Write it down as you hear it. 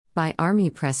By Army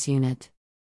Press Unit.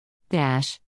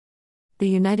 The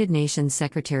United Nations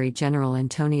Secretary-General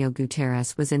Antonio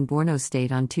Guterres was in Borno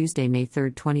State on Tuesday, May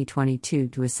 3, 2022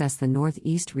 to assess the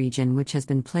northeast region, which has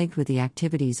been plagued with the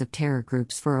activities of terror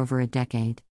groups for over a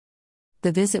decade.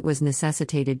 The visit was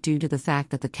necessitated due to the fact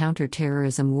that the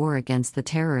counter-terrorism war against the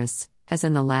terrorists, as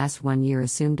in the last 1 year,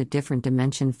 assumed a different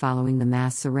dimension following the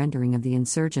mass surrendering of the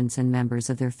insurgents and members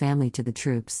of their family to the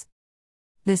troops.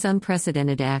 This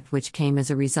unprecedented act, which came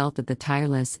as a result of the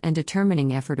tireless and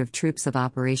determining effort of troops of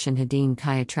Operation Hidden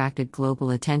Kai, attracted global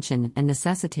attention and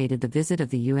necessitated the visit of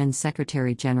the UN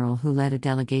Secretary-General, who led a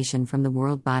delegation from the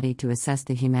world body to assess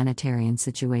the humanitarian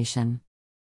situation.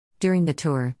 During the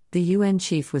tour, the UN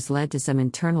chief was led to some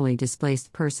internally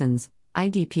displaced persons,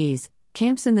 IDPs,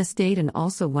 camps in the state, and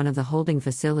also one of the holding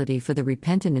facility for the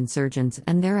repentant insurgents,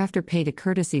 and thereafter paid a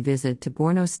courtesy visit to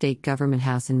Borno State Government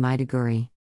House in Maiduguri.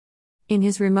 In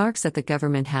his remarks at the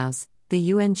Government House, the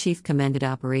UN chief commended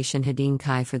Operation Hidden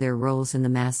Kai for their roles in the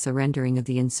mass surrendering of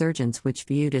the insurgents, which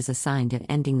viewed as a sign to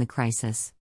ending the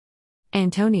crisis.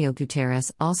 Antonio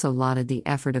Guterres also lauded the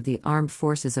effort of the armed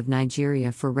forces of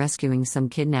Nigeria for rescuing some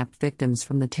kidnapped victims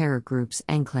from the terror group's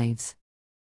enclaves.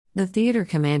 The theater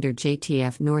commander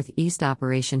JTF Northeast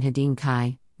Operation Hidden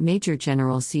Kai, Major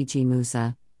General C.G.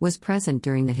 Musa, was present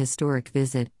during the historic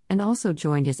visit, and also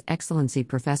joined His Excellency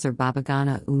Professor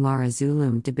Babagana Umara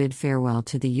Zulum to bid farewell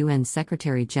to the UN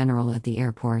Secretary-General at the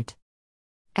airport.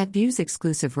 At Views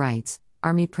Exclusive Rights,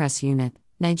 Army Press Unit,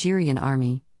 Nigerian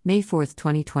Army, May 4,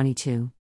 2022.